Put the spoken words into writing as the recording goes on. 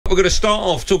We're going to start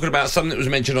off talking about something that was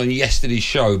mentioned on yesterday's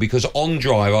show, because on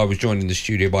Drive I was joined in the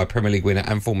studio by Premier League winner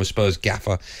and former Spurs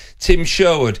gaffer Tim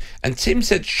Sherwood, and Tim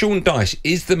said Sean Dyche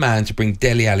is the man to bring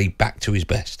Dele Alli back to his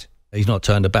best. He's not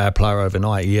turned a bad player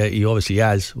overnight. He obviously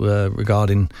has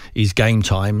regarding his game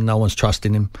time. No one's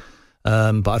trusting him.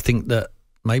 But I think that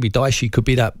maybe Dyche could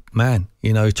be that man.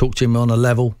 You know, talk to him on a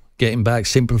level, get him back,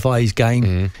 simplify his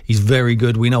game. He's very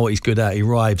good. We know what he's good at. He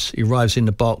arrives in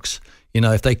the box. You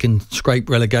know, if they can scrape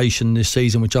relegation this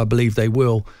season, which I believe they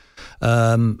will,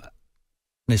 and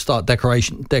they start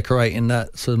decorating that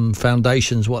some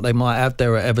foundations, what they might have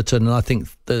there at Everton, and I think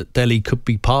that Dele could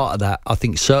be part of that. I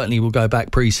think certainly we'll go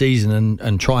back pre-season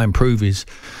and try and prove his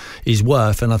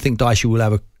worth, and I think Dyche will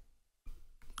have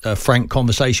a frank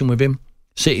conversation with him,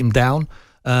 sit him down,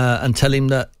 and tell him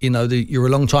that, you know, you're a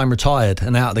long time retired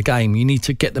and out of the game. You need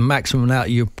to get the maximum out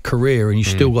of your career, and you've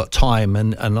still got time.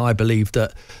 And I believe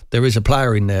that there is a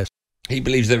player in there. He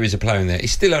believes there is a player in there.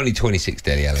 He's still only 26,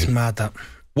 Dele Alli. It's mad, that.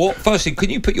 What? Firstly,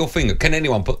 can you put your finger? Can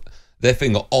anyone put their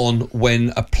finger on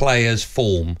when a player's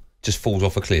form just falls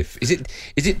off a cliff? Is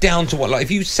it down to what? Like, if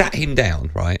you sat him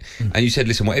down, right, and you said,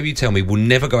 "Listen, whatever you tell me, we'll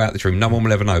never go out this room. No one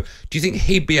will ever know." Do you think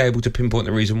he'd be able to pinpoint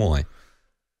the reason why?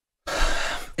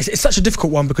 It's such a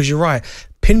difficult one, because you're right,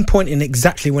 pinpointing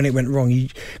exactly when it went wrong.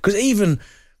 Because even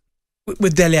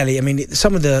with Dele Alli, I mean,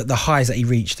 some of the highs that he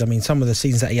reached, I mean, some of the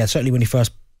seasons that he had, certainly when he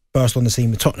first burst on the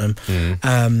scene with Tottenham,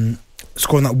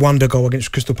 scoring that wonder goal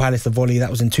against Crystal Palace, the volley,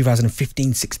 that was in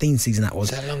 2015-16 season. That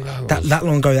was that long ago. That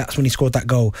long ago. That's when he scored that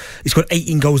goal. He scored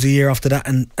 18 goals a year after that,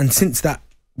 and since that,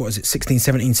 what is it,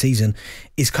 16-17 season,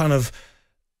 is kind of,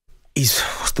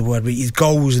 what's the word? His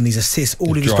goals and his assists,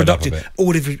 all of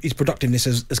his productiveness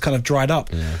has kind of dried up.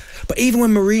 Yeah. But even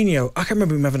when Mourinho, I can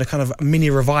remember him having a kind of mini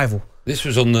revival. This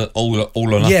was on the all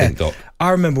or nothing doc.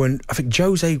 I remember when I think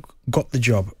Jose got the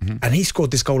job, and he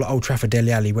scored this goal at Old Trafford,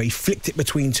 Dele Alli, where he flicked it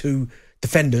between two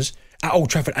defenders at Old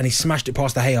Trafford and he smashed it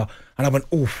past the Gea, and I went,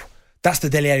 "Oof, that's the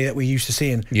Dele Alli that we're used to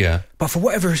seeing." Yeah. But for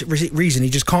whatever reason, he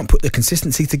just can't put the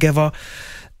consistency together.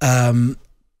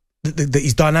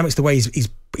 His dynamics, the way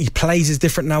he plays is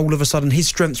different now. All of a sudden, his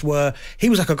strengths were, he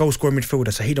was like a goal scoring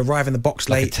midfielder, so he'd arrive in the box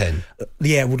like late. A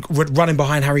 10. Would running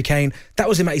behind Harry Kane. That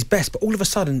was him at his best. But all of a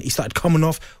sudden, he started coming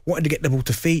off, wanted to get the ball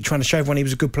to feet, trying to show everyone he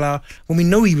was a good player, when we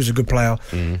know he was a good player.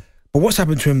 But what's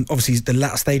happened to him, obviously, is the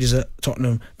latter stages at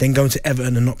Tottenham, then going to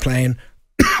Everton and not playing.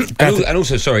 and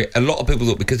also, sorry, a lot of people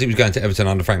thought because he was going to Everton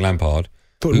under Frank Lampard,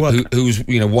 who's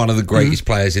one of the greatest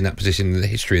players in that position in the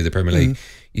history of the Premier League.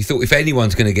 You thought if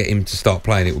anyone's going to get him to start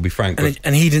playing, it would be Frank.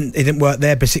 And he didn't work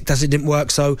there. Besiktas, it didn't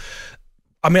work. So,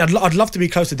 I mean, I'd love to be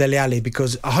close to Dele Alli,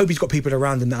 because I hope he's got people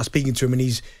around him that are speaking to him, and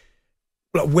he's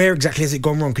like, where exactly has it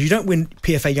gone wrong? Because you don't win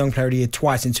PFA Young Player of the Year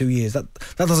twice in 2 years. That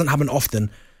doesn't happen often.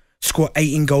 Score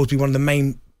 18 goals, be one of the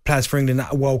main players for England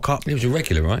at a World Cup. He was a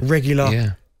regular, right? Regular. Yeah.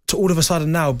 To all of a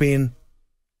sudden now being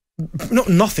not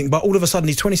nothing, but all of a sudden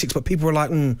he's 26, but people are like,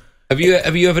 Have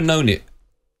you ever known it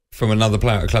from another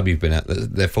player at a club you've been at,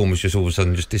 that their form has just all of a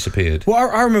sudden just disappeared?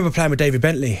 Well, I remember playing with David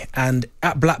Bentley, and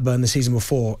at Blackburn the season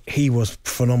before, he was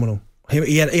phenomenal.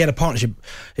 He had a partnership,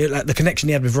 like the connection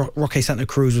he had with Roque Santa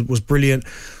Cruz was brilliant.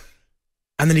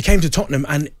 And then he came to Tottenham,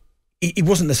 and he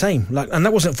wasn't the same. Like, and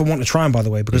that wasn't for want of trying, by the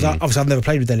way, because obviously I've never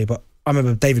played with Dele, but I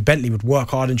remember David Bentley would work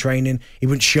hard in training. He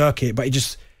wouldn't shirk it, but it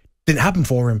just didn't happen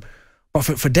for him. But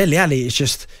for Dele Alli, it's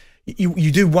just,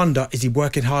 you do wonder, is he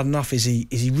working hard enough? Is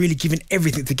he really giving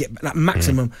everything to get that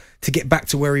maximum to get back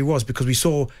to where he was? Because we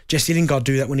saw Jesse Lingard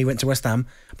do that when he went to West Ham,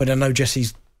 but I know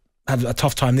Jesse's had a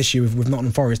tough time this year with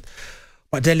Nottingham Forest.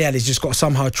 But Dele Alli's just got to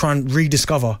somehow try and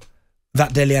rediscover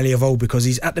that Dele Alli of old,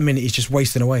 because at the minute he's just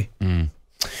wasting away.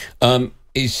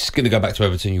 He's going to go back to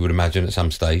Everton, you would imagine, at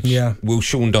some stage. Yeah. Will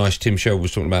Sean Dyche, Tim Sherwood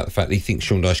was talking about the fact that he thinks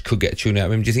Sean Dyche could get a tune out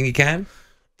of him. Do you think he can?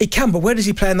 He can, but where does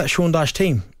he play in that Sean Dyche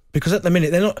team? Because at the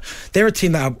minute, they're a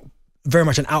team that are very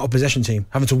much an out-of-possession team,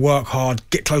 having to work hard,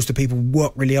 get close to people,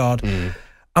 work really hard.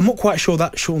 I'm not quite sure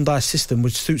that Sean Dyche system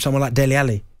would suit someone like Dele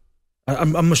Alli.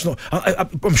 I'm sure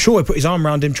he'll put his arm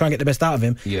around him, try and get the best out of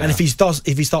him. Yeah. And if he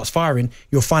starts firing,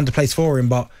 you'll find a place for him.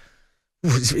 But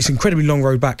it's an incredibly long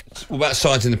road back. What about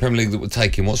sides in the Premier League that would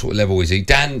take him? What sort of level is he?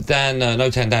 Dan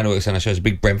works on our show, is a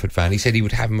big Brentford fan. He said he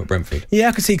would have him at Brentford. Yeah,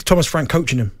 I could see Thomas Frank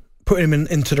coaching him, putting him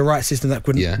into the right system that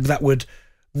would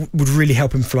really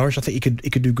help him flourish. I think he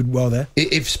could do good well there.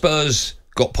 If Spurs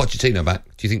got Pochettino back,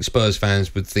 do you think Spurs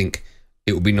fans would think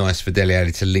it would be nice for Dele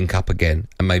Alli to link up again,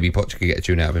 and maybe Poch could get a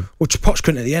tune out of him? Well, Poch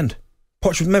couldn't at the end.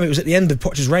 Maybe it was at the end of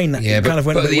Poch's reign that kind of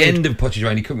went. But at the end of Poch's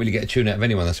reign, he couldn't really get a tune out of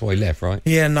anyone. That's why he left, right?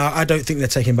 Yeah, no, I don't think they're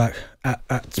taking back at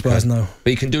Spurs. Okay. No, but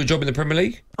he can do a job in the Premier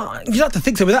League. You'd like to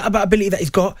think so with that ability that he's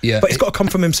got. Yeah, but it's got to come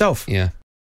from himself. Yeah.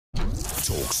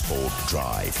 talkSPORT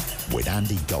Drive with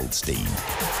Andy Goldstein.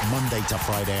 Monday to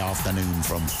Friday afternoon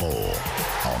from 4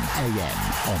 on AM,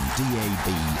 on DAB,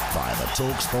 via the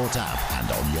talkSPORT app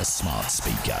and on your smart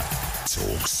speaker.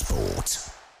 talkSPORT.